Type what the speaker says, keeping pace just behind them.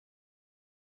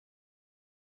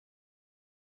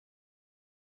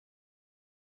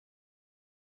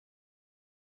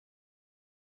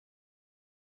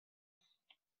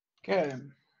Okay,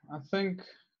 I think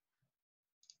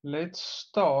let's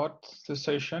start the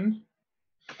session.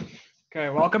 Okay,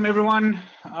 welcome everyone.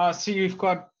 I see you've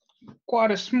got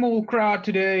quite a small crowd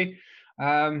today.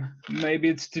 Maybe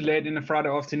it's too late in a Friday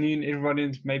afternoon.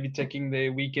 Everybody's maybe taking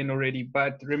their weekend already.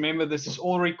 But remember, this is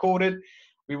all recorded.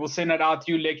 We will send it out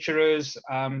to you lecturers.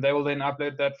 They will then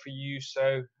upload that for you.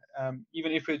 So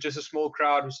even if it's just a small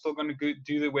crowd, we're still going to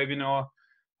do the webinar.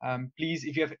 Please,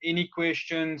 if you have any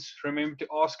questions, remember to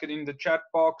ask it in the chat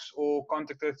box or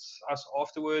contact us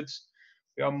afterwards.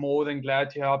 We are more than glad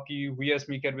to help you. We as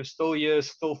Mecad, we're still here,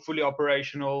 still fully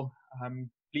operational.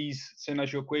 Please send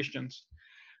us your questions.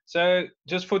 So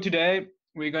just for today,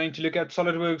 we're going to look at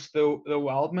SolidWorks, the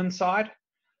Weldments side.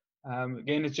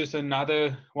 Again, it's just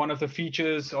another one of the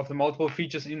features of the multiple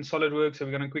features in SolidWorks. So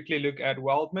we're going to quickly look at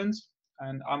Weldments.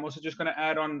 And I'm also just going to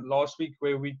add on last week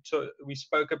where we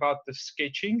spoke about the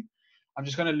sketching. I'm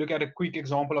just going to look at a quick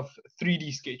example of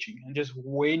 3D sketching and just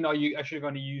when are you actually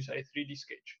going to use a 3D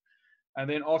sketch. And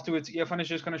then afterwards, Irfan is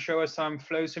just going to show us some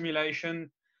flow simulation,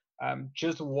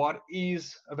 just what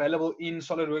is available in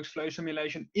SolidWorks Flow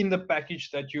Simulation in the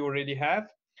package that you already have.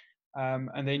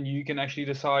 And then you can actually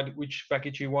decide which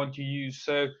package you want to use.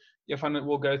 So Irfan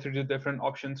will go through the different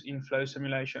options in Flow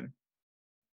Simulation.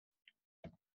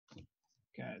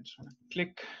 Okay, I just want to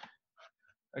click.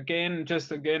 Again,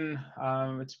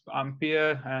 I'm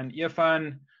Pierre and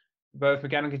Irfan, both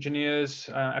mechanical engineers,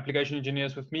 application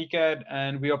engineers with Mecad,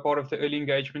 and we are part of the early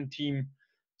engagement team.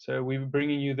 So we're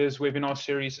bringing you this webinar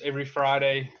series every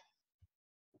Friday.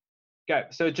 Okay,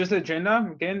 so just the agenda,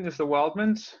 again, just the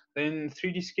Weldments, then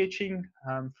 3D sketching,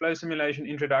 flow simulation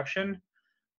introduction,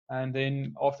 and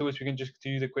then afterwards we can just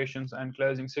do the questions and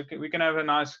closing. So we can have a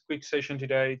nice quick session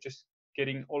today, just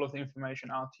getting all of the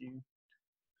information out to you.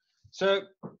 So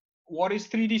what is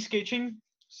 3D sketching?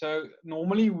 So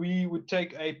normally we would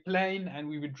take a plane and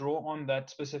we would draw on that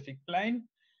specific plane.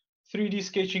 3D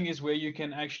sketching is where you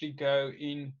can actually go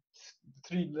in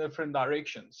three different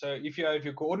directions. So if you have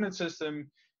your coordinate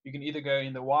system, you can either go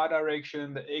in the Y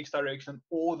direction, the X direction,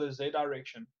 or the Z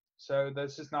direction. So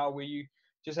this is now where you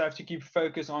just have to keep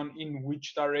focus on in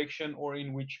which direction or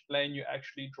in which plane you're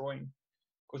actually drawing.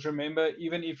 Because remember,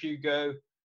 even if you go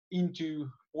into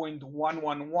point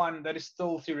 111, that is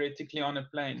still theoretically on a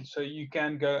plane. So you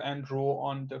can go and draw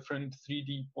on different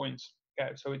 3D points.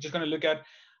 Okay, so we're just going to look at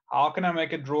how can I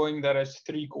make a drawing that has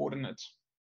 3 coordinates.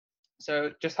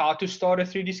 So just how to start a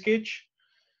 3D sketch,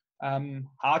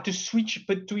 how to switch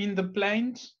between the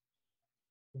planes,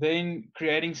 then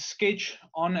creating sketch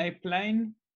on a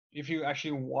plane if you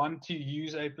actually want to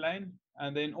use a plane.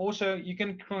 And then also you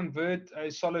can convert a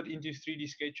solid into 3D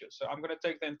sketches. So I'm going to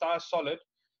take the entire solid,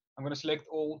 I'm going to select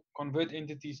all, convert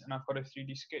entities, and I've got a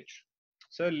 3D sketch.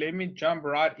 So let me jump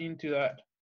right into that.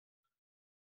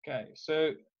 Okay,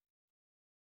 so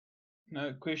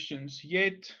no questions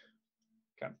yet.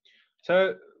 Okay,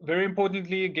 so very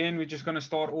importantly, again, we're just going to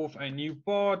start off a new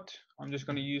part. I'm just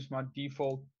going to use my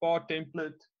default part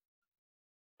template.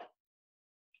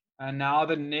 And now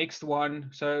the next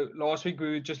one. So last week we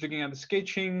were just looking at the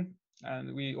sketching,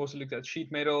 and we also looked at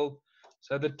sheet metal.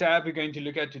 So the tab we're going to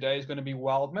look at today is going to be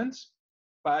weldments.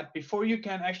 But before you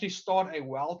can actually start a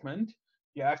weldment,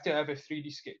 you have to have a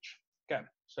 3D sketch. Okay,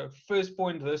 so first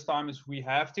point this time is we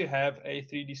have to have a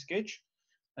 3D sketch,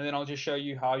 and then I'll just show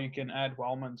you how you can add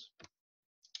weldments.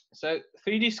 So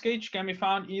 3D sketch can be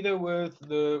found either with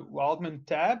the weldment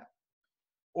tab,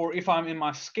 or if I'm in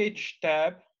my sketch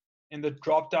tab, in the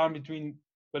drop down between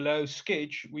below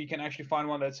sketch, we can actually find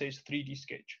one that says 3D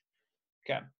sketch.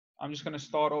 Okay, I'm just going to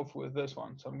start off with this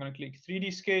one. So I'm going to click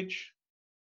 3D sketch.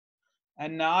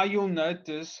 And now you'll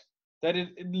notice that it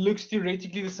looks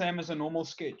theoretically the same as a normal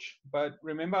sketch. But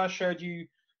remember I showed you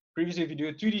previously, if you do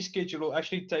a 2D sketch, it will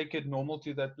actually take it normal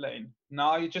to that plane.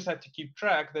 Now you just have to keep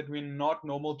track that we're not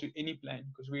normal to any plane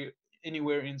because we're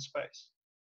anywhere in space.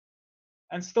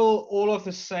 And still all of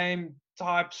the same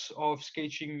types of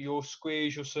sketching, your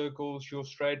squares, your circles, your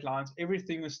straight lines,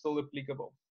 everything is still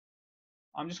applicable.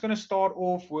 I'm just going to start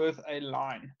off with a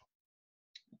line.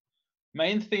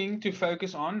 Main thing to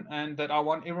focus on, and that I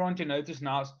want everyone to notice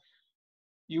now, is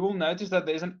you will notice that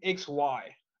there's an XY.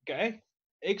 Okay,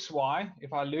 XY,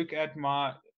 if I look at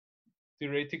my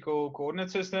theoretical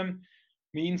coordinate system,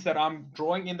 means that I'm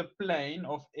drawing in the plane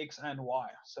of X and Y.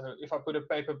 So if I put a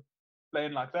paper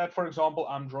plane like that, for example,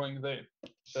 I'm drawing there.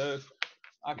 So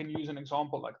I can use an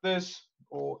example like this,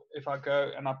 or if I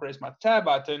go and I press my tab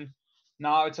button,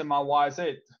 now it's in my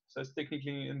YZ. So it's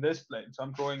technically in this plane. So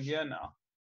I'm drawing here now.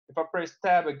 If I press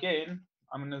tab again,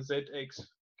 I'm in a ZX.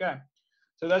 Okay.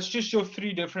 So that's just your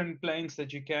 3 different planes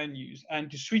that you can use. And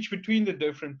to switch between the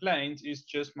different planes is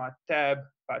just my tab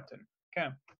button. Okay.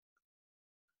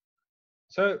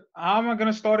 So how am I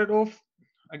going to start it off?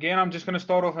 Again, I'm just going to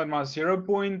start off at my 0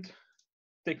 point.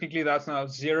 Technically, that's now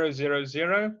 0, 0,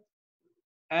 0.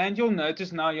 And you'll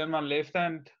notice now here on my left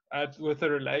hand with the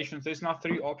relations, there's now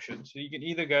 3 options. So you can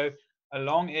either go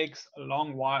along X,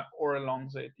 along Y, or along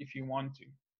Z if you want to.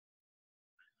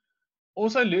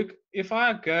 Also, look, if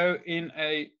I go in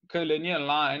a collinear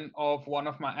line of one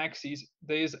of my axes,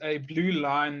 there's a blue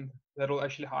line that will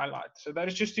actually highlight. So that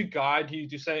is just to guide you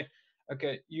to say,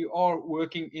 okay, you are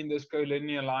working in this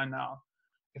collinear line now.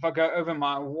 If I go over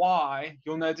my Y,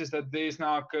 you'll notice that there's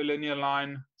now a collinear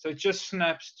line. So it just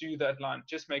snaps to that line,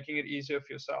 just making it easier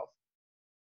for yourself.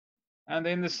 And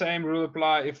then the same rule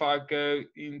apply if I go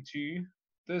into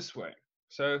this way.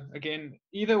 So again,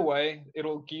 either way,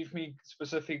 it'll give me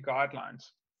specific guidelines.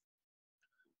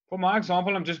 For my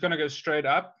example, I'm just going to go straight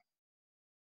up.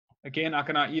 Again, I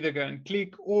can either go and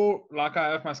click, or like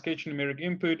I have my sketch numeric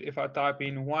input, if I type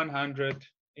in 100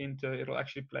 enter, it'll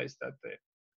actually place that there.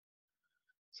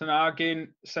 So now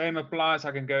again, same applies.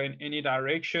 I can go in any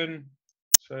direction.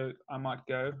 So I might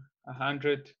go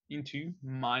 100 into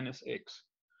minus X.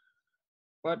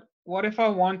 But what if I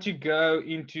want to go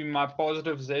into my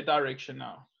positive Z direction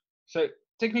now? So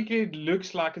technically it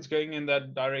looks like it's going in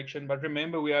that direction, but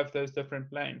remember we have those different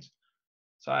planes.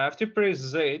 So I have to press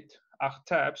Z,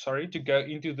 tab, sorry, to go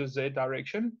into the Z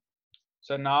direction.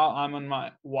 So now I'm on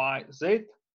my YZ.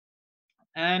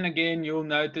 And again, you'll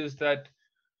notice that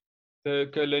the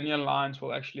collinear lines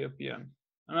will actually appear.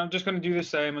 And I'm just going to do the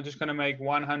same. I'm just going to make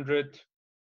 100.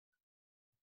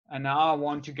 And now I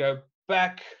want to go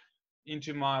back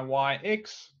into my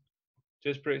YX.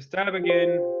 Just press tab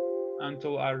again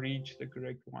until I reach the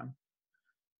correct one.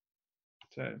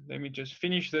 So let me just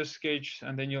finish this sketch,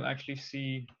 and then you'll actually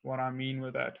see what I mean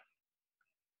with that.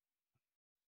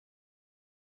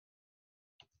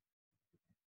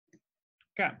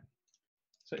 Okay.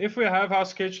 So if we have our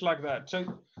sketch like that, so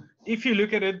if you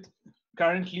look at it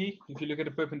currently, if you look at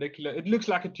a perpendicular, it looks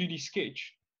like a 2D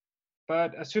sketch.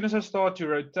 But as soon as I start to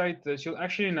rotate this, you'll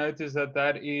actually notice that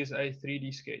that is a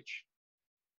 3D sketch.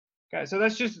 Okay, so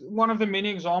that's just one of the many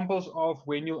examples of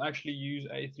when you'll actually use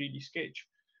a 3D sketch.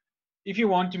 If you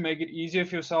want to make it easier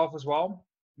for yourself as well,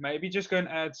 maybe just go and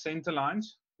add center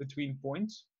lines between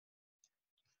points.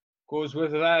 Because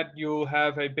with that, you'll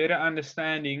have a better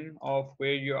understanding of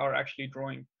where you are actually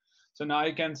drawing. So now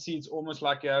you can see it's almost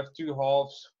like you have 2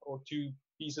 halves or 2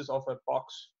 pieces of a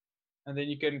box. And then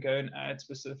you can go and add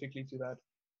specifically to that.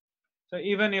 So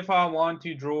even if I want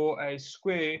to draw a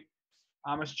square,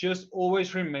 I must just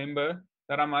always remember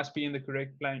that I must be in the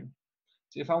correct plane.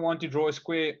 So if I want to draw a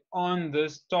square on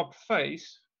this top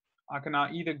face, I can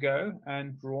now either go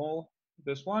and draw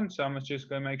this one. So I must just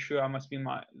go make sure I must be in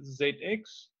my ZX.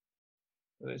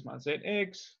 So there's my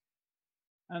ZX.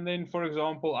 And then, for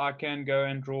example, I can go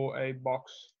and draw a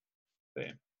box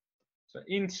there. So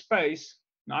in space,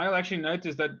 now you'll actually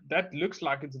notice that that looks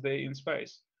like it's there in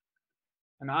space.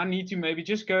 And I need to maybe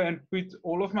just go and put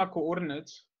all of my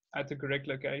coordinates at the correct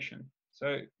location.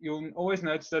 So you'll always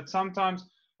notice that sometimes,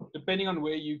 depending on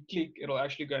where you click, it'll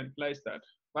actually go and place that.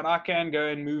 But I can go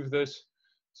and move this.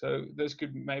 So this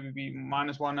could maybe be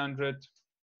minus 100.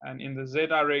 And in the Z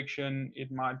direction,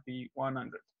 it might be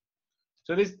 100.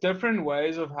 So there's different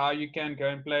ways of how you can go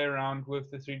and play around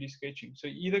with the 3D sketching. So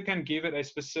you either can give it a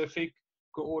specific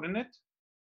coordinate,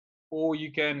 or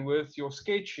you can, with your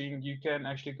sketching, you can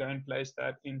actually go and place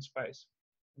that in space.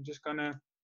 I'm just gonna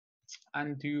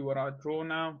undo what I draw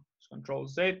now. Just Control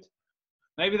Z.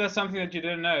 Maybe that's something that you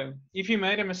didn't know. If you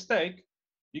made a mistake,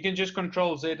 you can just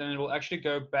Control Z and it will actually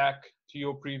go back to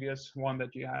your previous one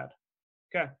that you had.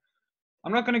 Okay.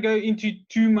 I'm not going to go into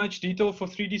too much detail for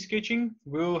 3D sketching.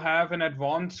 We'll have an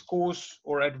advanced course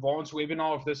or advanced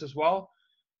webinar of this as well.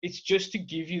 It's just to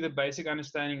give you the basic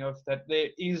understanding of that there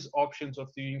is options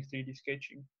of doing 3D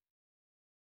sketching.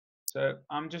 So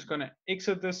I'm just going to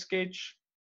exit this sketch.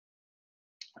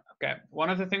 Okay, one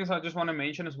of the things I just want to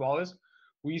mention as well is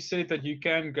we said that you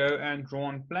can go and draw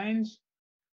on planes.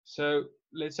 So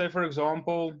let's say, for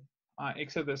example, I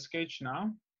exit the sketch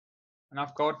now. And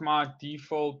I've got my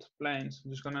default planes.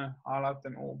 I'm just going to highlight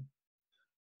them all.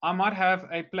 I might have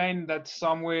a plane that's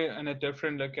somewhere in a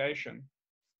different location.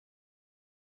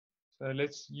 So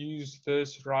let's use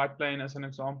this right plane as an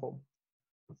example.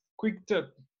 Quick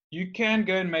tip, you can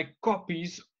go and make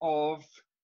copies of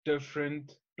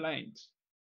different planes.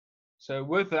 So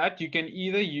with that, you can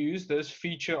either use this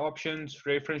feature options,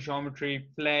 reference geometry,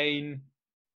 plane,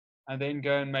 and then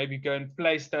go and maybe go and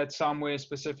place that somewhere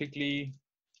specifically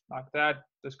like that.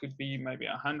 This could be maybe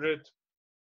 100.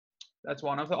 That's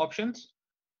one of the options.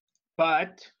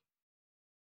 But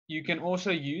you can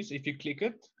also use, if you click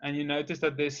it and you notice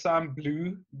that there's some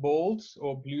blue balls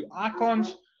or blue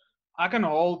icons, I can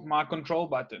hold my control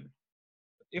button.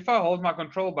 If I hold my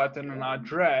control button and I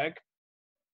drag,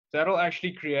 that'll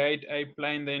actually create a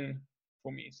plane then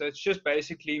for me. So it's just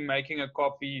basically making a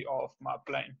copy of my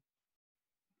plane.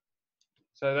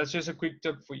 So that's just a quick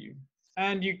tip for you.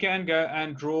 And you can go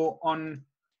and draw on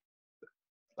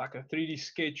like a 3D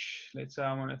sketch. Let's say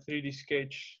I'm on a 3D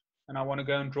sketch and I want to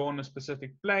go and draw on a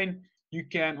specific plane. You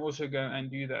can also go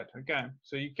and do that. Okay,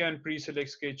 so you can pre-select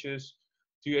sketches,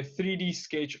 do a 3D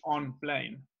sketch on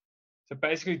plane. So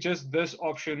basically just this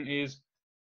option is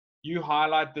you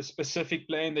highlight the specific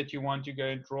plane that you want to go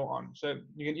and draw on. So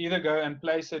you can either go and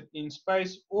place it in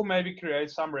space or maybe create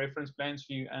some reference planes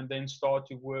for you and then start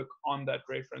to work on that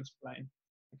reference plane.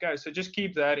 Okay, so just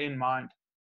keep that in mind.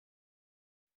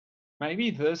 Maybe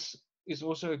this is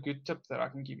also a good tip that I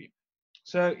can give you.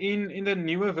 So in the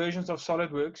newer versions of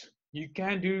SolidWorks, you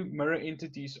can do mirror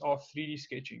entities of 3D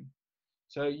sketching.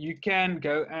 So you can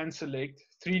go and select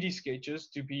 3D sketches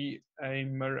to be a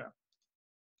mirror.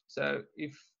 So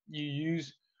if you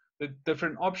use the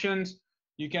different options,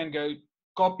 you can go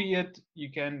copy it,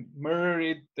 you can mirror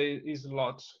it, there is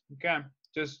lots. Okay,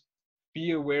 just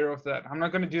be aware of that. I'm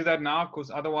not going to do that now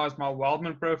because otherwise my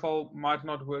Weldment profile might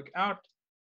not work out.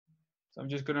 So I'm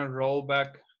just going to roll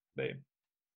back there.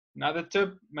 Another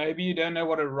tip, maybe you don't know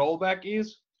what a rollback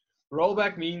is.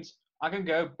 Rollback means I can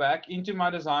go back into my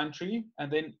design tree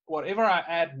and then whatever I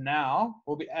add now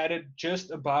will be added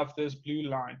just above this blue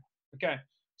line. Okay,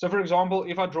 so for example,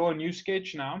 if I draw a new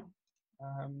sketch now,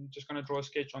 I'm just going to draw a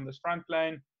sketch on this front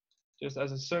plane, just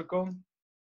as a circle.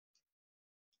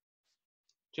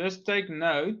 Just take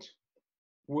note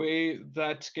where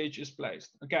that sketch is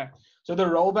placed. Okay, so the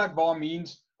rollback bar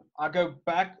means I go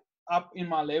back up in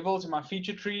my levels in my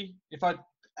feature tree. If I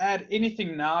add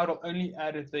anything now, it'll only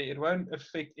add it there. It won't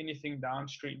affect anything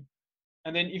downstream.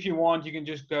 And then if you want, you can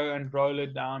just go and roll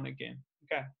it down again.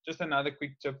 Okay, just another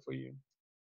quick tip for you.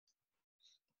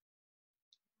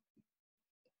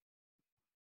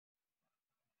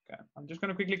 Okay, I'm just going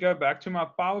to quickly go back to my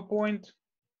PowerPoint.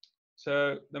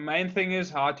 So the main thing is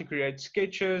how to create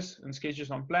sketches and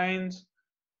sketches on planes.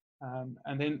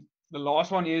 And then the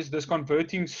last one is this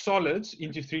converting solids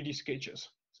into 3D sketches.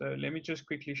 So let me just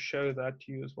quickly show that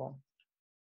to you as well.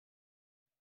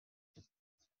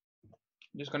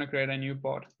 I'm just going to create a new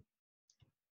part.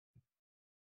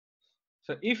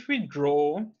 So if we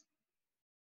draw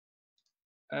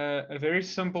a very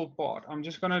simple part, I'm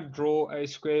just going to draw a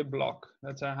square block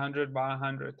that's 100 by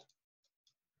 100.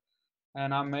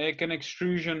 And I make an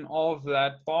extrusion of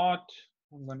that part.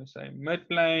 I'm going to say mid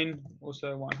plane,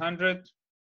 also 100.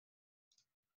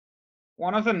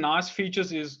 One of the nice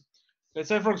features is, let's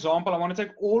say, for example, I want to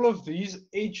take all of these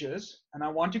edges and I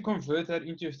want to convert that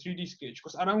into a 3D sketch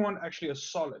because I don't want actually a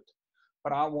solid,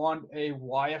 but I want a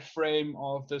wireframe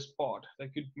of this part.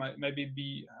 That could maybe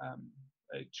be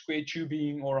a square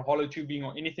tubing or a hollow tubing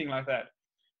or anything like that.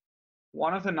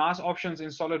 One of the nice options in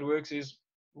SolidWorks is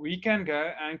we can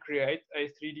go and create a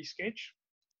 3D sketch.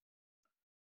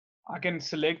 I can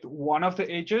select one of the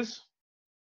edges,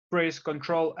 press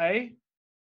Control A.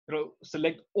 It'll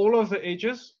select all of the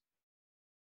edges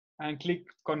and click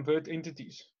Convert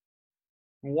Entities.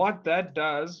 What that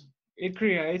does, it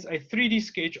creates a 3D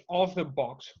sketch of the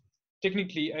box,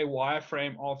 technically a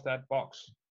wireframe of that box.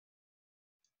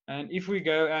 And if we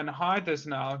go and hide this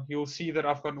now, you'll see that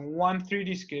I've got one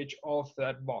 3D sketch of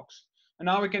that box. And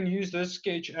now we can use this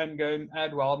sketch and go and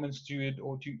add weldments to it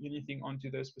or to anything onto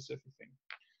the specific thing.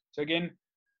 So again,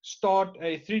 start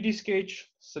a 3D sketch,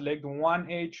 select one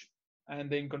edge, and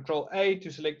then Control A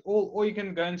to select all, or you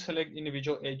can go and select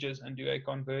individual edges and do a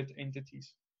convert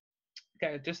entities.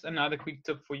 Okay, just another quick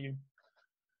tip for you.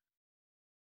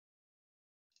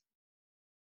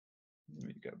 Let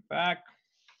me go back.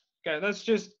 Okay, that's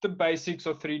just the basics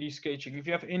of 3D sketching. If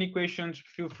you have any questions,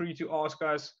 feel free to ask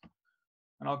us,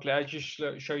 and I'll gladly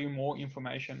show you more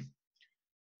information.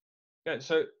 Okay,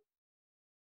 so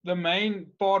the main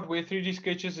part where 3D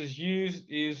sketches is used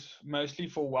is mostly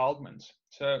for weldments.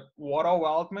 So what are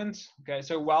weldments? Okay,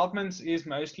 so weldments is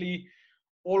mostly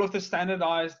all of the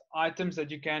standardized items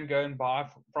that you can go and buy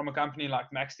from a company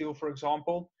like Max Steel, for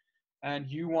example. And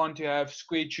you want to have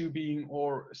square tubing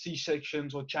or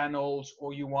C-sections or channels,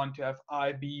 or you want to have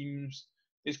I-beams.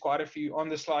 There's quite a few on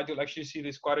the slide. You'll actually see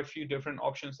there's quite a few different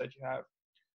options that you have.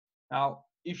 Now,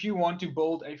 if you want to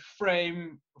build a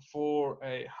frame for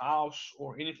a house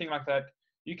or anything like that,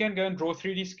 you can go and draw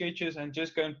 3D sketches and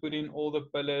just go and put in all the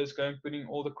pillars, go and put in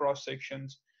all the cross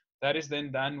sections. that is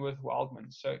then done with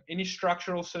Weldments. So any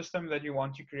structural system that you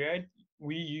want to create,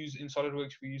 we use in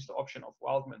SolidWorks, we use the option of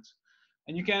Weldments.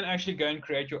 And you can actually go and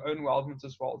create your own Weldments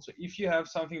as well. So if you have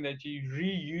something that you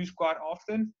reuse quite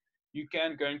often, you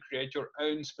can go and create your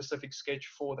own specific sketch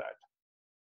for that.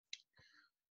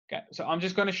 Okay, so I'm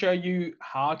just going to show you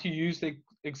how to use the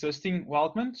existing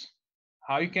Weldments,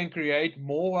 how you can create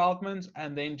more Weldments,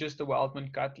 and then just a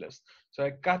Weldment cut list. So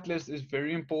a cut list is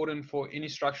very important for any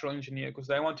structural engineer because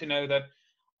they want to know that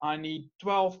I need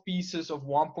 12 pieces of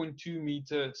 1.2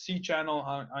 meter C channel.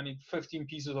 I need 15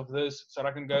 pieces of this so that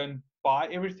I can go and buy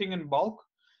everything in bulk.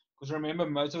 Because remember,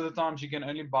 most of the times you can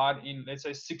only buy it in, let's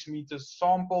say, 6 meters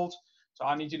samples. So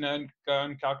I need to know and go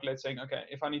and calculate saying, okay,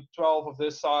 if I need 12 of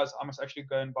this size, I must actually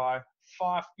go and buy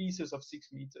 5 pieces of 6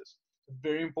 meters. It's a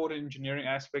very important engineering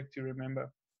aspect to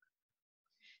remember.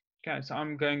 Okay, so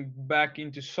I'm going back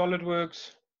into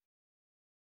SolidWorks.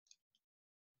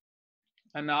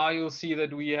 And now you'll see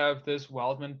that we have this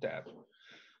Weldment tab.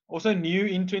 Also new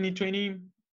in 2020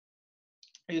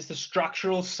 is the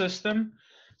structural system.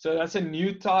 So that's a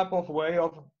new type of way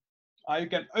of how you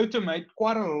can automate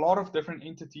quite a lot of different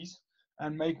entities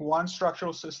and make one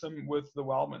structural system with the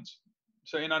Weldments.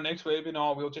 So in our next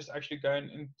webinar, we'll just actually go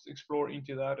and explore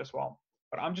into that as well.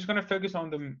 But I'm just going to focus on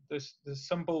the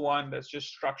simple one that's just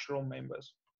structural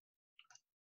members.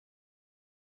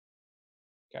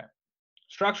 Okay,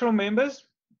 structural members.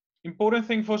 Important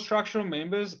thing for structural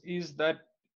members is that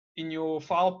in your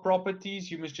file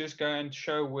properties, you must just go and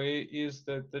show where is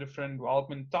the different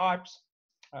Weldment types.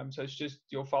 So it's just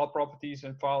your file properties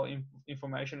and file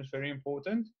information is very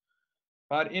important.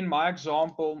 But in my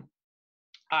example,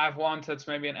 I have one that's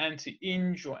maybe an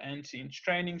anti-inch or anti-inch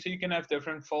training. So you can have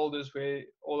different folders where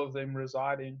all of them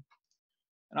reside in.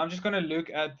 And I'm just going to look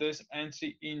at this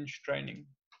anti-inch training.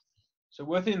 So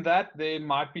within that, there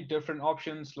might be different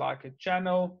options like a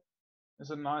channel.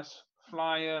 There's a nice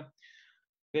flyer.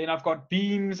 Then I've got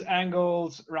beams,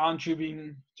 angles, round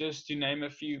tubing, just to name a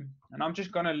few. And I'm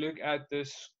just going to look at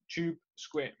this tube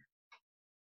square.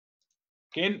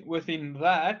 Again, within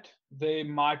that, there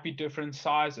might be different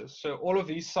sizes. So all of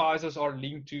these sizes are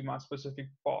linked to my specific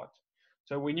part.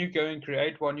 So when you go and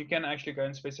create one, you can actually go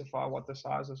and specify what the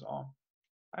sizes are.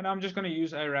 And I'm just going to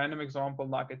use a random example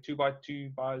like a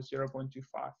 2x2 by 0.25.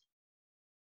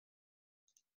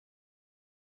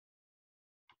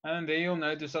 And there you'll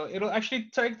notice, so it'll actually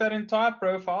take that entire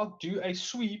profile, do a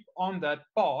sweep on that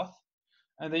path,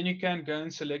 and then you can go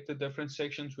and select the different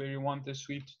sections where you want the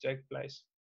sweep to take place.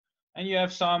 And you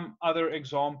have some other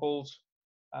examples,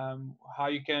 how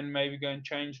you can maybe go and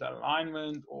change the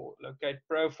alignment or locate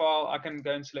profile. I can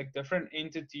go and select different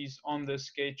entities on the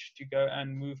sketch to go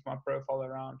and move my profile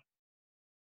around.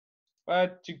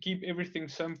 But to keep everything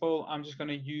simple, I'm just going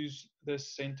to use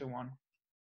this center one.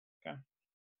 Okay.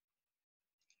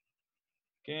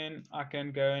 Again, I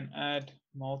can go and add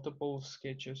multiple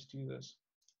sketches to this.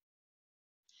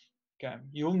 Okay,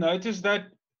 you'll notice that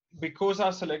because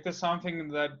I selected something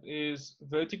that is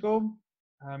vertical,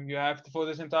 you have to, for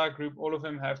this entire group, all of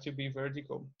them have to be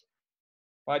vertical.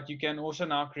 But you can also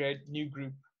now create new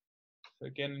group. So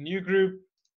again, a new group,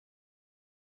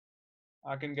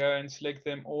 I can go and select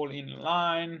them all in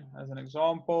line as an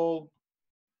example.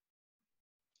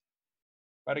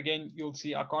 But again, you'll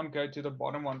see I can't go to the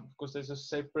bottom one because there's a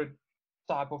separate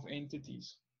type of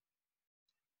entities.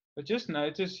 But just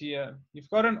notice here, you've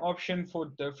got an option for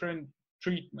different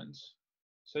treatments.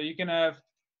 So you can have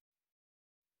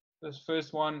this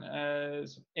first one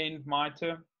as end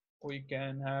miter, or you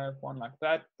can have one like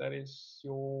that. That is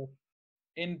your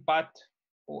end butt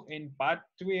or end butt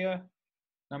tweer.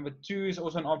 Number 2 is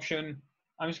also an option.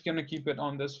 I'm just going to keep it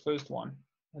on this first one.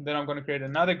 And then I'm going to create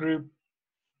another group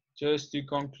just to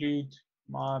conclude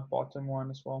my bottom one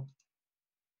as well.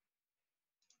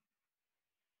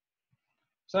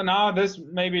 So now this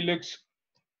maybe looks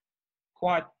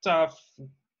quite tough.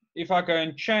 If I go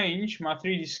and change my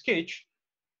 3D sketch,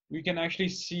 we can actually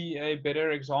see a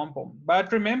better example.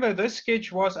 But remember, this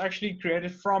sketch was actually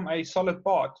created from a solid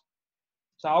part.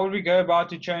 So how would we go about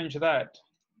to change that?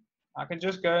 I can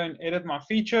just go and edit my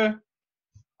feature.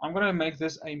 I'm going to make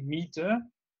this a meter.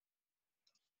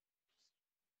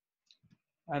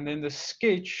 And then the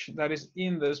sketch that is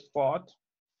in this part,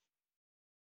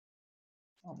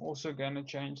 I'm also going to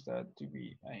change that to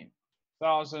be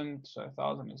 1,000. So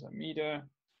 1,000 is a meter.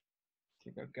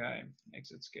 Click OK,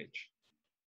 exit sketch.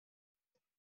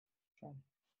 Okay.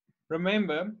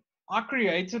 Remember, I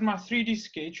created my 3D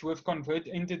sketch with convert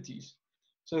entities.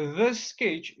 So this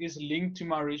sketch is linked to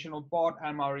my original part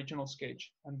and my original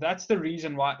sketch. And that's the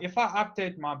reason why if I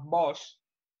update my boss,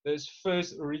 this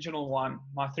first original one,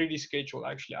 my 3D sketch will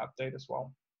actually update as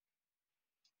well.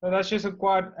 So that's just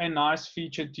quite a nice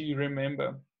feature to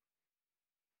remember.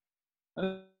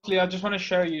 And lastly, I just want to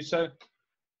show you, so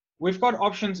we've got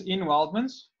options in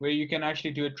Weldments where you can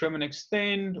actually do a trim and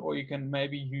extend, or you can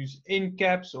maybe use end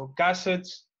caps or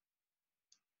gussets.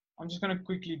 I'm just going to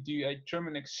quickly do a trim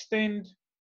and extend.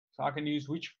 So I can use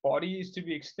which body is to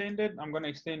be extended. I'm going to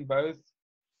extend both,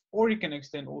 or you can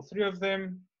extend all three of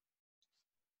them.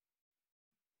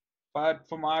 But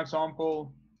for my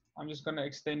example, I'm just going to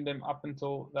extend them up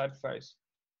until that face.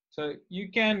 So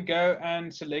you can go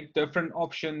and select different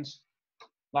options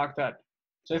like that.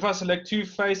 So if I select two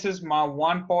faces, my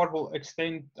one part will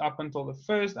extend up until the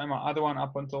first and my other one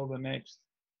up until the next.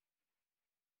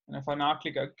 And if I now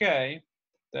click OK,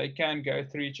 they can go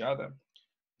through each other.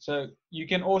 So you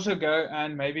can also go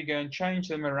and maybe go and change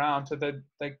them around so that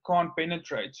they can't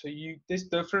penetrate. So there's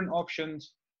different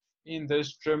options in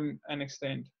this trim and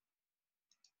extend.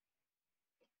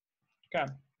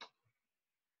 Okay.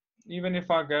 Even if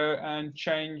I go and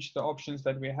change the options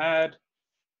that we had,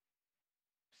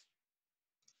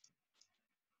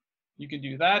 you can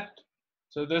do that.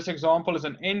 So this example is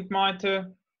an end miter.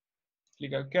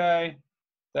 Click OK.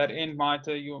 That end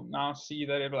miter, you'll now see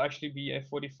that it will actually be a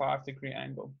 45-degree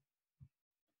angle.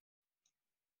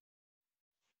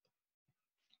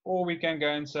 Or we can go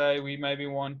and say we maybe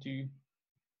want to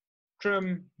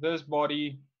trim this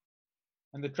body,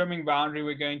 and the trimming boundary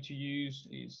we're going to use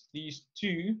is these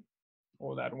two,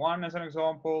 or that one as an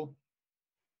example.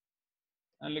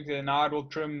 And look there, now it will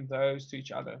trim those to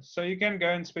each other. So you can go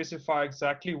and specify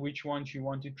exactly which ones you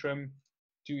want to trim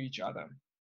to each other.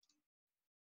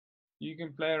 You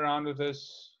can play around with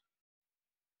this,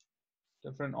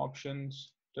 different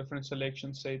options, different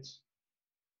selection sets.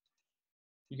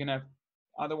 You can have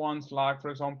other ones like, for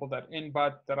example, that end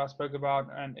butt that I spoke about,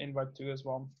 and end butt 2 as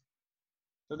well.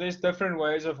 So there's different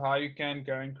ways of how you can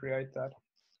go and create that.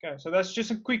 Okay, so that's just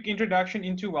a quick introduction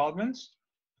into Weldments.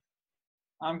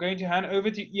 I'm going to hand over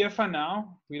to Eva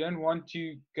now. We don't want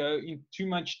to go in too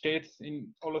much depth in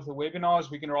all of the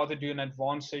webinars. We can rather do an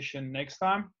advanced session next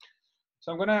time.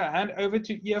 So I'm going to hand over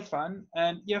to Eva,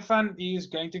 and Eva is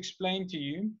going to explain to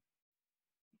you.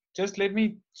 Just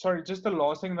the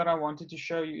last thing that I wanted to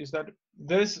show you is that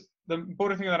the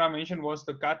important thing that I mentioned was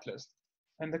the cut list.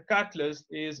 And the cut list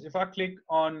is, if I click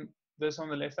on this on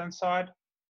the left-hand side,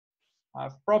 I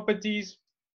have properties.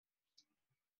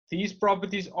 These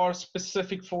properties are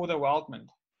specific for the weldment.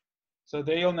 So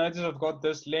there you'll notice I've got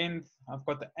this length, I've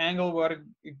got the angle where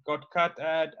it got cut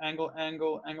at, angle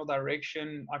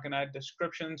direction. I can add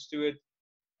descriptions to it.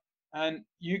 And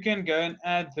you can go and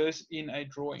add this in a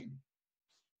drawing.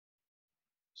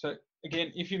 So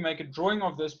again, if you make a drawing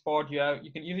of this part, you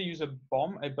can either use a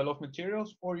BOM, a bill of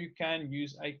materials, or you can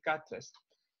use a cut list.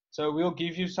 So we'll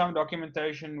give you some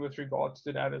documentation with regards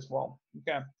to that as well.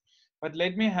 Okay, but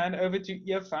let me hand over to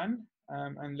Irfan,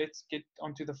 and let's get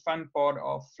onto the fun part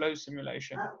of flow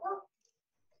simulation.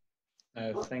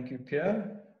 Thank you,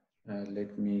 Pierre.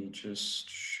 Let me just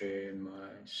share my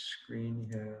screen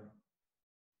here.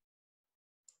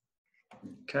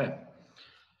 Okay.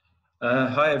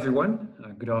 Hi, everyone.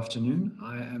 Good afternoon.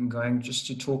 I am going just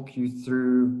to talk you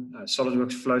through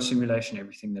Solidworks Flow Simulation,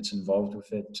 everything that's involved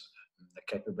with it, the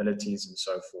capabilities, and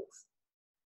so forth.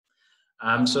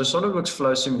 So Solidworks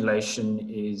Flow Simulation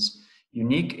is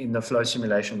unique in the flow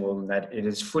simulation world in that it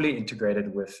is fully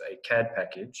integrated with a CAD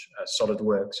package,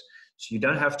 Solidworks. So you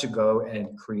don't have to go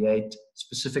and create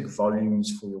specific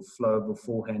volumes for your flow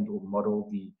beforehand or model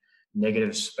the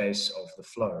negative space of the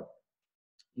flow.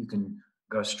 You can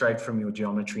go straight from your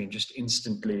geometry and just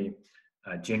instantly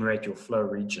generate your flow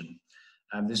region.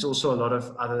 There's also a lot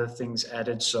of other things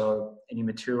added, so any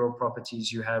material properties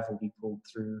you have will be pulled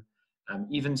through.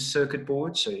 Even circuit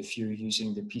boards, so if you're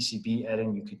using the PCB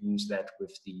add-in, you could use that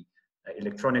with the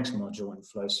electronics module and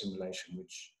flow simulation,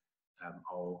 which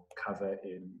I'll cover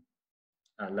in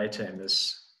later in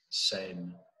this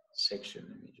same section.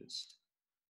 Let me just...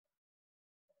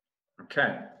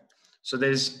 Okay, so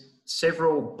there's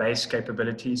several base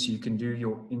capabilities. You can do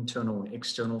your internal and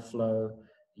external flow.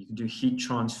 You can do heat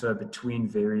transfer between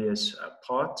various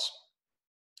parts.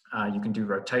 You can do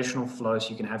rotational flow, so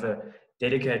you can have a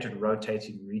dedicated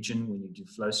rotating region when you do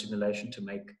flow simulation to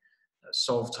make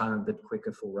solve time a bit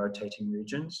quicker for rotating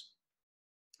regions.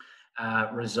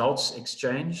 Results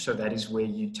exchange, so that is where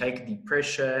you take the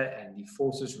pressure and the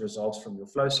forces results from your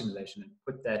flow simulation and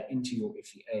put that into your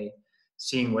FEA,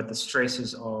 seeing what the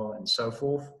stresses are and so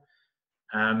forth.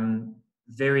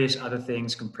 Various other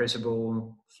things,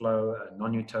 compressible flow,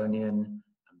 non-Newtonian,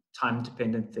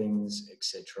 time-dependent things,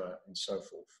 etc., and so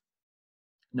forth.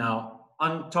 Now,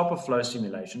 on top of flow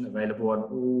simulation, available on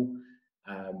all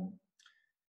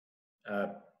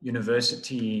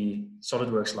university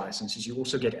SolidWorks licenses, you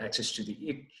also get access to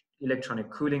the electronic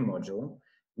cooling module,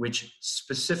 which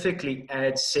specifically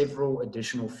adds several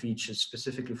additional features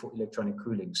specifically for electronic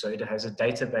cooling. So it has a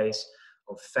database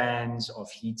of fans, of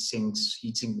heat sinks,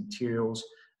 heating materials,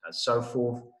 so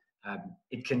forth.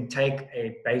 It can take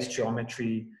a base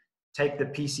geometry, take the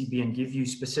PCB and give you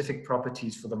specific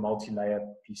properties for the multi-layer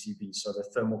PCB, so the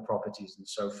thermal properties and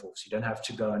so forth. So you don't have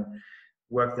to go and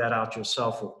work that out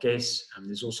yourself or guess.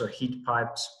 There's also heat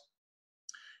pipes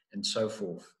and so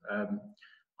forth.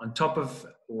 On top of,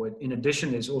 or in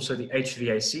addition, there's also the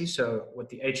HVAC. So what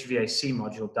the HVAC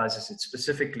module does is it's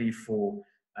specifically for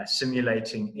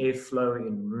simulating airflow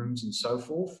in rooms and so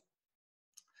forth.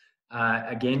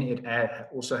 Again, it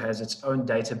also has its own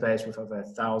database with over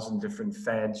 1,000 different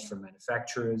fans from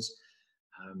manufacturers,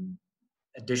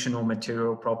 additional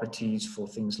material properties for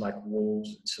things like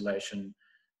walls, insulation,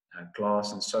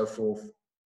 glass, and so forth.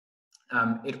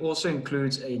 It also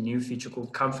includes a new feature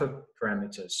called comfort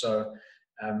parameters. So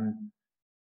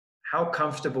how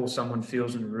comfortable someone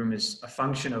feels in a room is a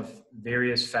function of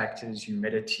various factors: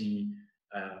 humidity,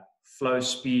 flow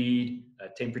speed,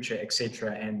 temperature,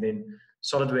 etc. And then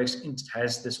SolidWorks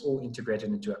has this all integrated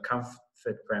into a comfort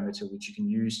parameter, which you can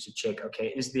use to check,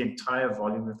 okay, is the entire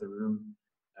volume of the room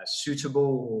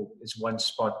suitable, or is one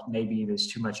spot, maybe there's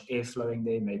too much air flowing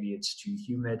there, maybe it's too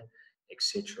humid,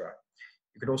 etc.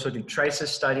 You could also do tracer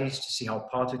studies to see how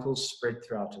particles spread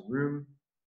throughout a room.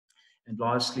 And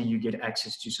lastly, you get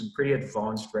access to some pretty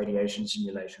advanced radiation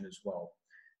simulation as well.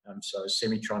 So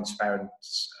semi-transparent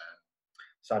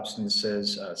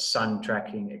substances, sun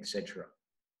tracking, etc.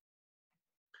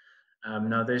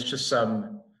 Now there's just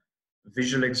some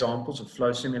visual examples of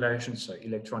flow simulation. So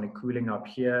electronic cooling up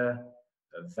here,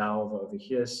 a valve over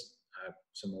here,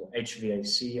 some more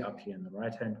HVAC up here in the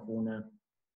right-hand corner.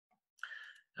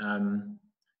 And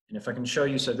if I can show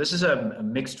you, so this is a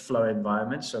mixed flow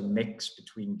environment, so mix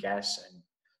between gas and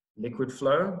liquid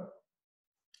flow.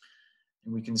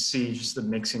 And we can see just the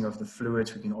mixing of the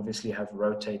fluids. We can obviously have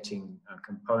rotating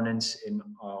components in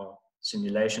our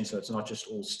simulation, so it's not just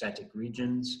all static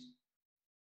regions.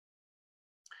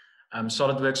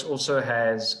 SolidWorks also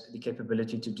has the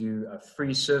capability to do a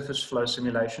free surface flow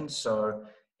simulation. So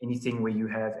anything where you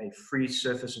have a free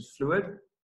surface of fluid,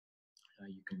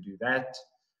 you can do that.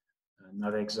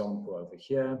 Another example over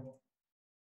here.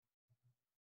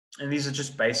 And these are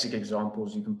just basic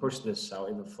examples. You can push this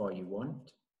however far you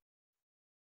want.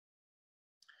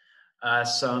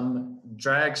 Some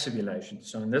drag simulation.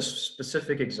 So in this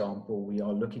specific example, we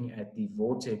are looking at the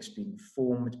vortex being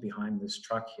formed behind this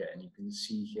truck here. And you can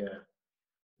see here,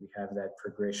 we have that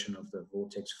progression of the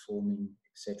vortex forming,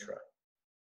 etc.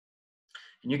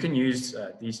 And you can use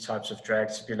these types of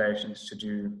drag simulations to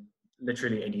do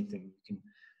literally anything. You can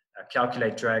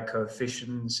calculate drag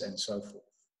coefficients and so forth.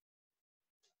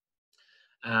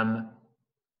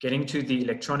 Getting to the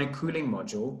electronic cooling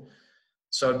module.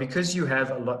 So because you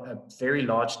have a very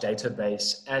large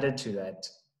database added to that,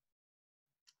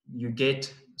 you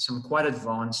get some quite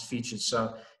advanced features.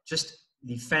 So just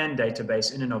the fan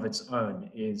database in and of its own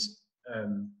is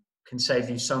can save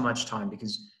you so much time,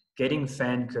 because getting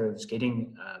fan curves,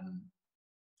 getting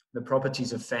the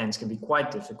properties of fans can be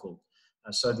quite difficult.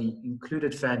 So the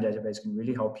included fan database can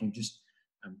really help you just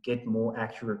get more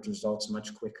accurate results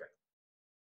much quicker.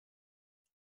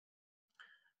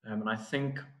 And I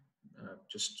think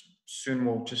just soon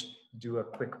we'll just do a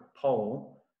quick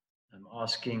poll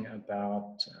asking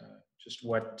about just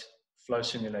what flow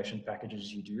simulation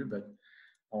packages you do, but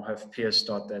I'll have Piers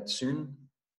start that soon.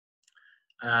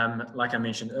 Like I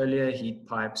mentioned earlier, heat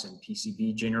pipes and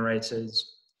PCB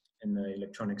generators in the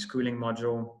electronics cooling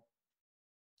module,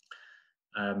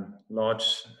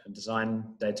 large design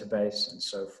database and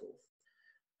so forth.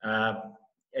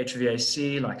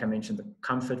 HVAC, like I mentioned, the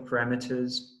comfort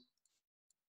parameters,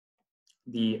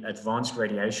 the advanced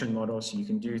radiation model, so you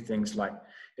can do things like,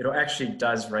 it actually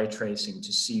does ray tracing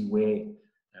to see where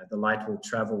the light will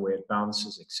travel, where it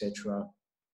bounces, etc.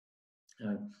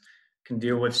 Can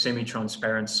deal with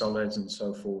semi-transparent solids and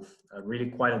so forth. Really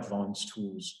quite advanced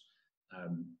tools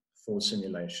for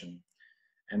simulation.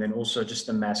 And then also just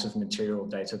the massive material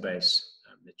database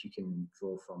that you can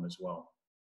draw from as well.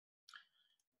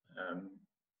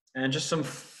 And just some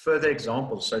further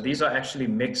examples. So these are actually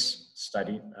mixed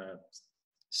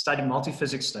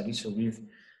multi-physics studies. So we've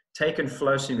taken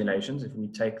flow simulations. If we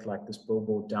take like this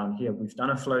billboard down here, we've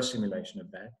done a flow simulation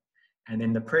of that. And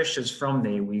then the pressures from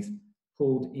there, we've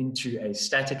pulled into a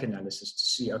static analysis to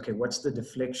see, okay, what's the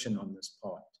deflection on this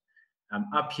part?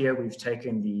 Up here, we've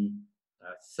taken the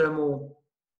thermal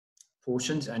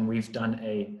portions and we've done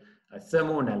a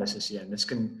thermal analysis here. And this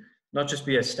can not just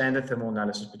be a standard thermal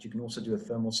analysis, but you can also do a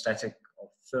thermal static or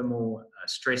thermal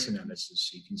stress analysis.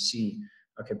 So you can see,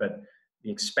 okay, but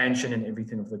the expansion and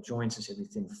everything of the joints, is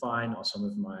everything fine? Are some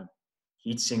of my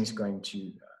heat sinks going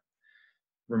to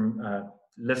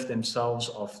lift themselves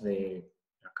off their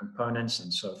components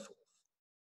and so forth?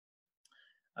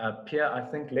 Pierre, I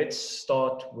think let's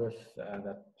start with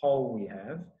that poll we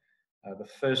have. The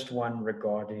first one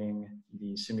regarding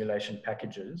the simulation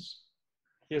packages.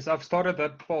 Yes, I've started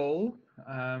that poll.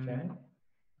 Okay.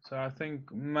 So I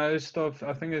think there's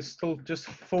still just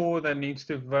 4 that needs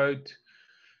to vote.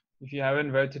 If you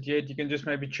haven't voted yet, you can just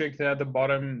maybe check there at the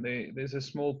bottom. There's a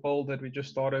small poll that we just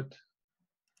started.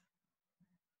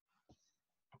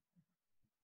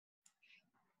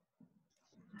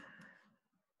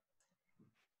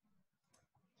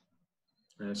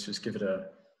 Let's just give it a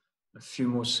few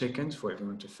more seconds for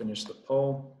everyone to finish the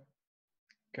poll.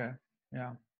 Okay,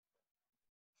 yeah.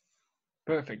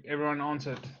 Perfect, everyone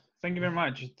answered. Thank you very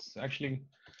much. It's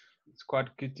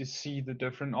quite good to see the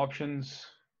different options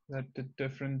that the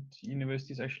different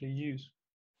universities actually use.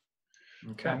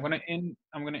 Okay. I'm gonna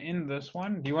end this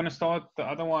one. Do you want to start the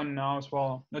other one now as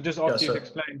well? No, just after you've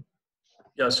explained.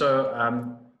 Yeah,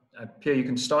 so Pierre, you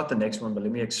can start the next one, but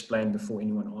let me explain before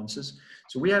anyone answers.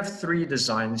 So we have 3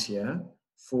 designs here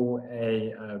for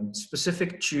a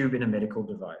specific tube in a medical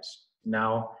device.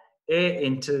 Now, air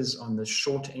enters on the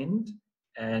short end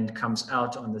and comes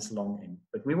out on this long end.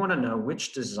 But we want to know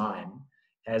which design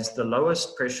has the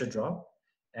lowest pressure drop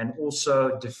and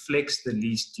also deflects the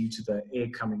least due to the air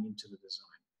coming into the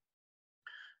design.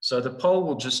 So the poll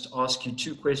will just ask you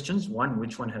 2 questions. One,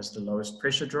 which one has the lowest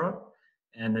pressure drop?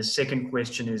 And the second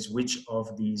question is, which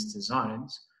of these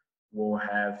designs will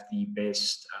have the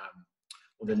best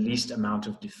or the least amount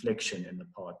of deflection in the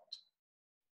part?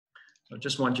 So I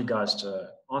just want you guys to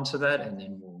answer that, and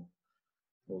then we'll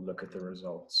look at the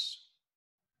results.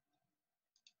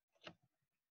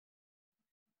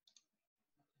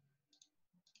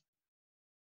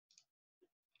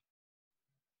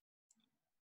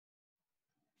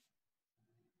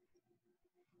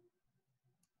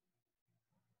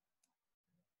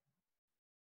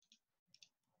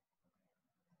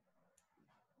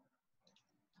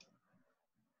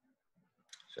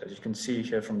 So as you can see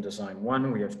here from design 1,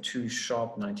 we have 2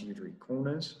 sharp 90-degree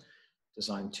corners.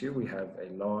 Design 2, we have a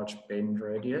large bend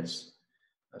radius,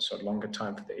 so a longer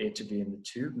time for the air to be in the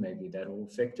tube, maybe that will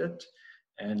affect it.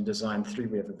 And design 3,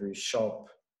 we have a very sharp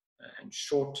and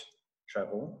short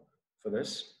travel for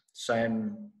this.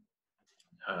 Same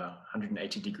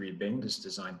 180-degree bend as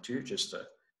design 2, just a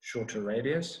shorter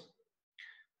radius.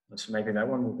 So maybe that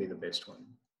one will be the best one.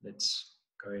 Let's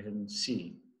go ahead and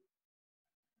see.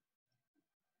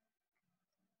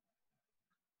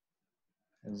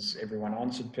 Has everyone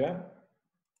answered, Pierre?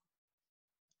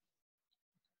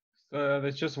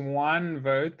 There's just 1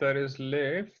 vote that is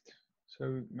left.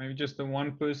 So maybe just the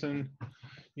 1 person,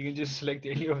 you can just select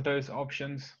any of those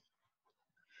options.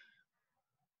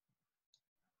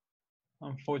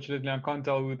 Unfortunately, I can't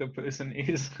tell who the person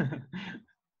is.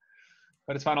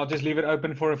 But it's fine, I'll just leave it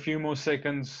open for a few more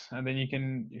seconds and then you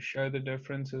can show the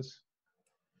differences.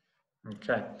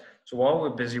 Okay, so while we're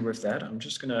busy with that, I'm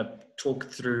just going to talk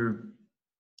through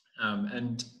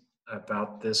and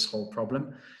about this whole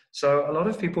problem. So a lot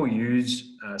of people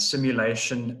use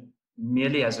simulation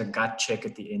merely as a gut check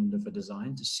at the end of a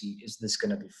design to see, is this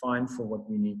going to be fine for what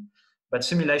we need? But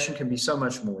simulation can be so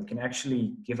much more. It can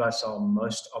actually give us our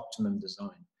most optimum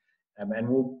design. And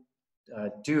we'll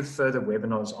do further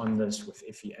webinars on this with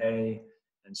FEA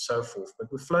and so forth.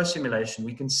 But with flow simulation,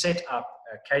 we can set up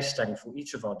a case study for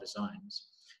each of our designs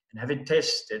and have it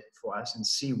tested for us and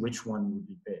see which one would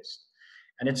be best.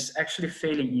 And it's actually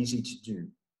fairly easy to do.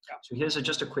 So here's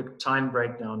just a quick time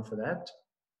breakdown for that.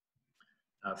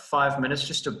 5 minutes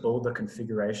just to build the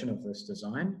configuration of this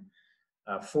design.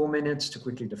 4 minutes to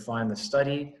quickly define the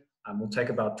study. We'll take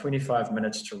about 25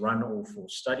 minutes to run all 4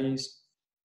 studies.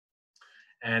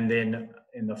 And then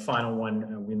in the final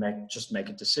one, we just make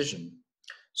a decision.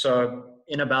 So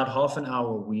in about half an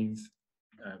hour, we've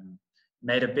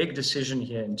made a big decision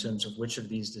here in terms of which of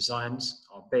these designs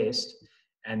are best.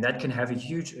 And that can have a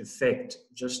huge effect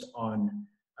just on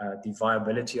the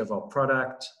viability of our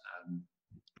product.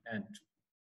 And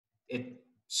it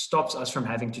stops us from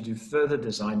having to do further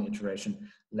design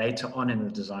iteration later on in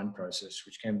the design process,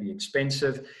 which can be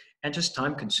expensive and just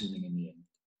time consuming in the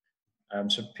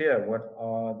end. So Pierre, what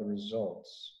are the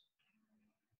results?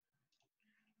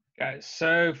 Okay,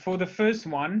 so for the first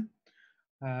one,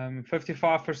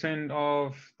 55%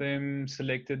 of them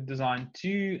selected design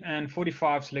 2 and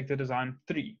 45 selected design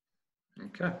 3.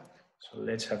 Okay, so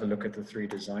let's have a look at the 3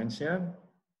 designs here.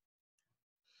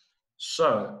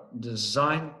 So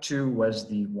design 2 was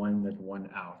the one that won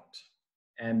out.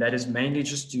 And that is mainly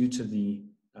just due to the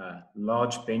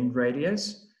large bend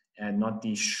radius and not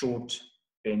the short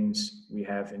bends we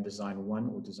have in design 1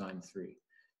 or design 3.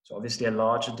 So obviously a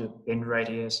larger bend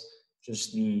radius,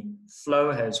 just the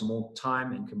flow has more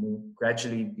time and can more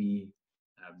gradually be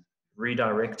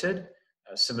redirected,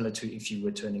 similar to if you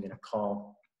were turning in a car.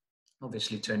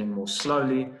 Obviously turning more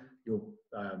slowly, you'll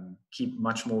keep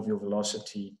much more of your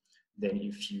velocity than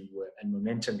if you were, and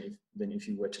momentum than if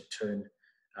you were to turn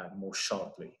more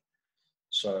sharply.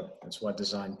 So that's why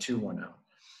design 2 won out.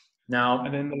 Now,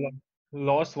 and then the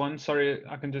last one, sorry,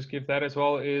 I can just give that as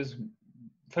well, is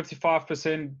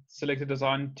 55% selected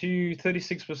design 2,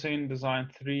 36% design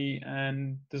 3,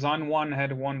 and design 1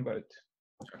 had 1 vote.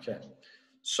 Okay,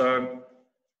 so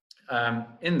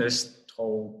in this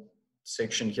whole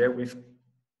section here,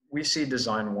 we see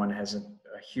design 1 has a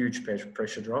huge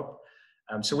pressure drop.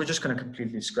 So we're just going to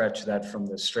completely scratch that from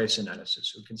the stress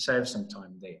analysis. We can save some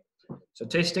time there. So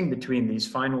testing between these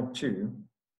final two,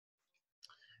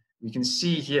 we can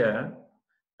see here,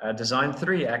 design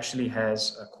 3 actually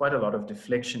has quite a lot of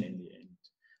deflection in the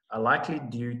end, likely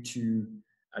due to,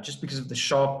 just because of the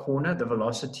sharp corner, the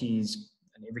velocities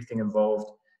and everything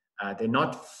involved, they're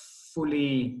not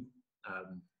fully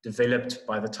developed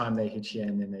by the time they hit here,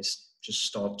 and then they just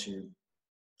start to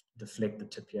deflect the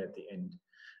tip here at the end.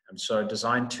 So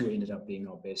design 2 ended up being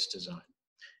our best design.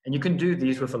 And you can do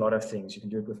these with a lot of things. You can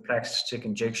do it with plastic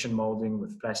injection molding,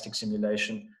 with plastic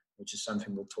simulation, which is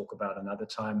something we'll talk about another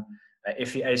time.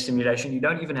 FEA simulation, you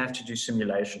don't even have to do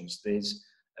simulations. There's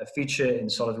a feature in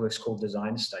SolidWorks called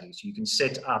design studies. You can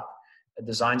set up a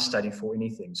design study for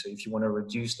anything. So if you want to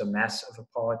reduce the mass of a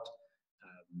part,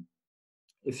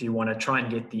 if you want to try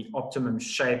and get the optimum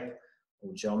shape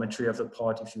or geometry of the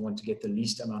part, if you want to get the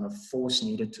least amount of force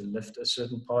needed to lift a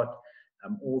certain part,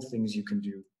 all things you can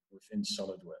do within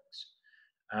SolidWorks.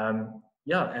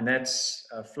 Yeah, and that's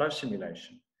flow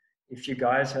simulation. If you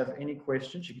guys have any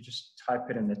questions, you can just type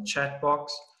it in the chat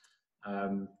box.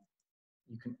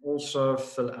 You can also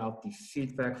fill out the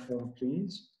feedback form,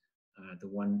 please. The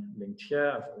one linked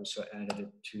here, I've also added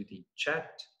it to the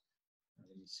chat.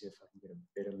 Let me see if I can get a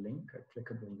better link, a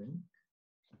clickable link.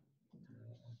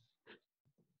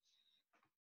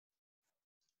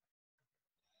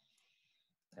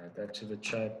 Add that to the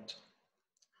chat.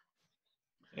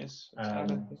 Yes.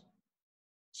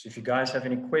 So if you guys have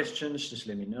any questions, just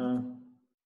let me know.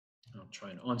 I'll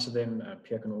try and answer them.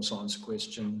 Pierre can also answer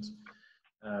questions.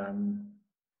 And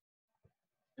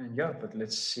yeah, but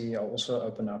let's see. I'll also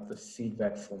open up the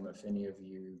feedback form if any of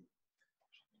you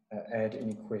add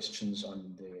any questions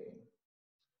on there.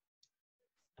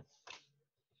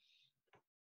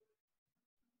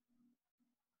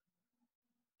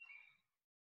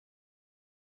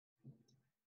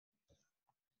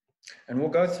 And we'll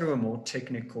go through a more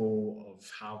technical of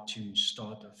how to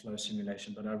start a flow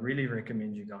simulation, but I really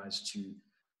recommend you guys to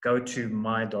go to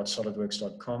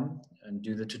my.solidworks.com and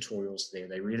do the tutorials there.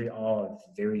 They really are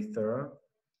very thorough,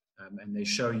 and they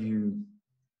show you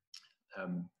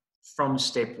from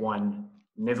step one,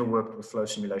 never worked with flow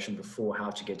simulation before,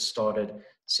 how to get started,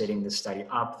 setting the study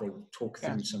up. They will talk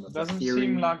through some of the theory. Doesn't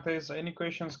seem like there's any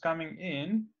questions coming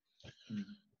in,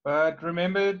 but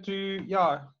remember to,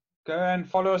 go and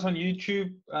follow us on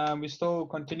YouTube. We're still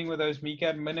continuing with those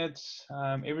Mecad minutes.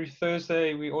 Every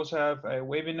Thursday, we also have a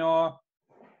webinar.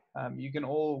 You can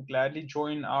all gladly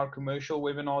join our commercial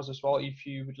webinars as well if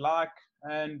you would like.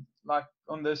 And like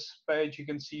on this page, you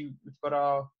can see we've got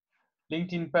our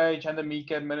LinkedIn page and the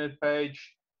Mecad minute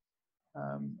page.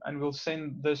 And we'll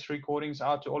send this recordings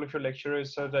out to all of your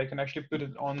lecturers so they can actually put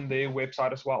it on their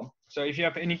website as well. So if you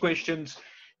have any questions,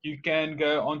 you can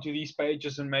go onto these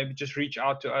pages and maybe just reach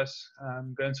out to us.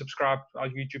 Go and subscribe to our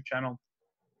YouTube channel.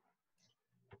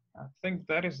 I think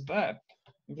that is that.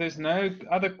 If there's no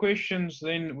other questions,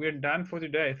 then we're done for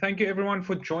today. Thank you everyone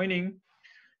for joining.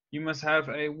 You must have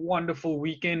a wonderful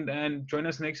weekend and join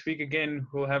us next week again.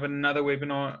 We'll have another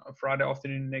webinar Friday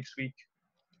afternoon next week.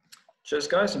 Cheers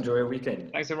guys, enjoy your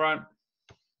weekend. Thanks everyone.